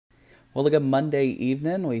Well, look at Monday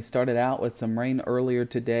evening. We started out with some rain earlier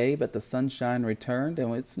today, but the sunshine returned,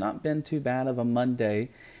 and it's not been too bad of a Monday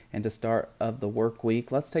and to start of the work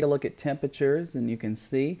week. Let's take a look at temperatures, and you can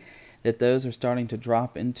see that those are starting to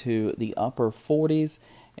drop into the upper 40s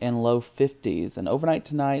and low 50s. And overnight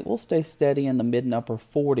tonight, we'll stay steady in the mid and upper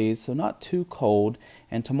 40s, so not too cold.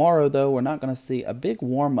 And tomorrow, though, we're not going to see a big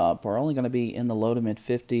warm up. We're only going to be in the low to mid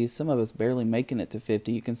 50s, some of us barely making it to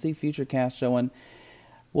 50. You can see Futurecast showing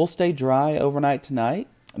we'll stay dry overnight tonight,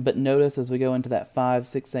 but notice as we go into that 5,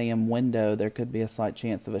 6 a.m. window, there could be a slight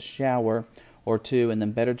chance of a shower or two, and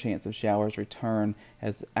then better chance of showers return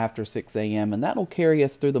as after 6 a.m. And that'll carry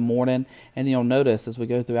us through the morning. And you'll notice as we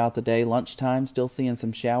go throughout the day, lunchtime, still seeing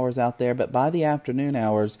some showers out there, but by the afternoon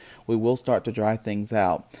hours, we will start to dry things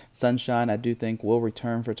out. Sunshine, I do think, will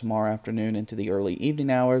return for tomorrow afternoon into the early evening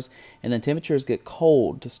hours, and then temperatures get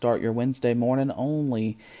cold to start your Wednesday morning,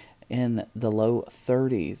 only in the low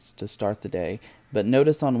 30s to start the day. But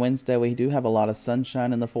notice on Wednesday we do have a lot of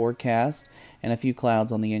sunshine in the forecast and a few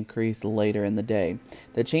clouds on the increase later in the day.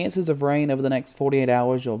 The chances of rain over the next 48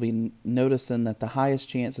 hours, you'll be noticing that the highest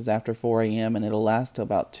chance is after 4 a.m. and it'll last till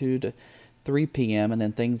about 2 to 3 p.m. and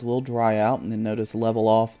then things will dry out and then notice level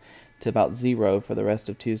off to about 0 for the rest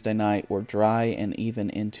of Tuesday night, or dry and even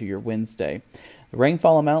into your Wednesday. The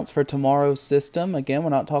rainfall amounts for tomorrow's system, again, we're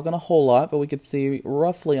not talking a whole lot, but we could see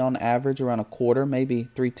roughly on average around a quarter, maybe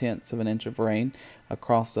 3/10 of an inch of rain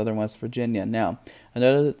across southern West Virginia. Now,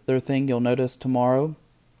 another thing you'll notice tomorrow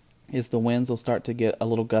is the winds will start to get a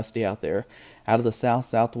little gusty out there. Out of the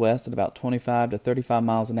south-southwest at about 25 to 35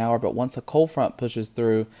 miles an hour, but once a cold front pushes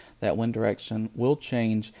through, that wind direction will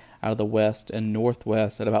change out of the west and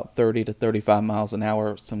northwest at about 30 to 35 miles an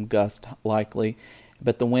hour, some gust likely.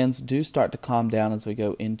 But the winds do start to calm down as we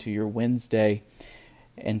go into your Wednesday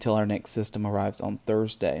until our next system arrives on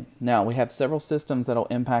Thursday. Now, we have several systems that will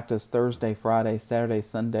impact us Thursday, Friday, Saturday,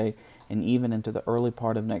 Sunday, and even into the early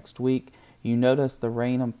part of next week. You notice the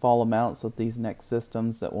rain and fall amounts of these next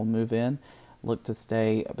systems that will move in look to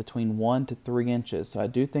stay between 1 to 3 inches. So I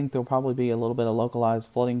do think there'll probably be a little bit of localized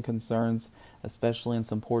flooding concerns, especially in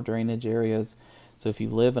some poor drainage areas. So if you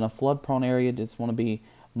live in a flood-prone area, just want to be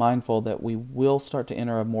mindful that we will start to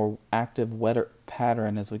enter a more active, wetter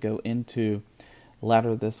pattern as we go into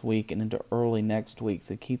latter this week and into early next week.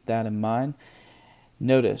 So keep that in mind.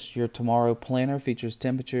 Notice your tomorrow planner features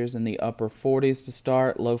temperatures in the upper 40s to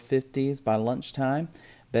start, low 50s by lunchtime.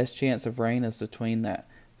 Best chance of rain is between that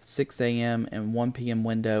 6 a.m. and 1 p.m.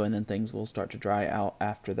 window, and then things will start to dry out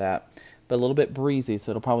after that. But a little bit breezy,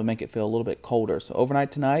 so it'll probably make it feel a little bit colder. So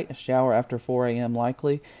overnight tonight, a shower after 4 a.m.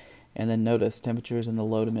 likely. And then notice temperatures in the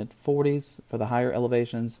low to mid 40s for the higher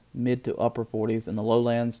elevations, mid to upper 40s in the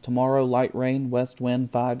lowlands. Tomorrow, light rain, west wind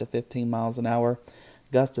 5 to 15 miles an hour,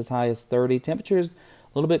 gust as high as 30. Temperatures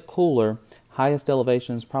a little bit cooler. Highest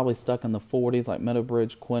elevations probably stuck in the 40s, like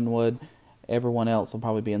Meadowbridge, Quinwood. Everyone else will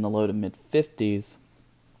probably be in the low to mid 50s.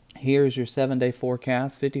 Here's your 7-day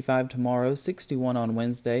forecast. 55 tomorrow, 61 on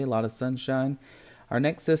Wednesday, a lot of sunshine. Our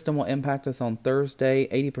next system will impact us on Thursday.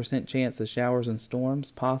 80% chance of showers and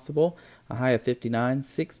storms possible. A high of 59.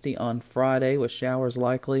 60 on Friday with showers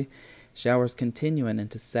likely. Showers continuing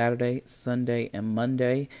into Saturday, Sunday, and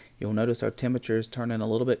Monday. You'll notice our temperatures turning a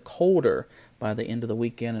little bit colder by the end of the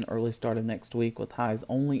weekend and early start of next week, with highs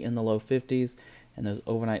only in the low 50s and those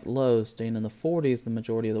overnight lows staying in the 40s the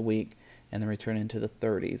majority of the week and then returning to the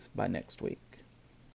 30s by next week.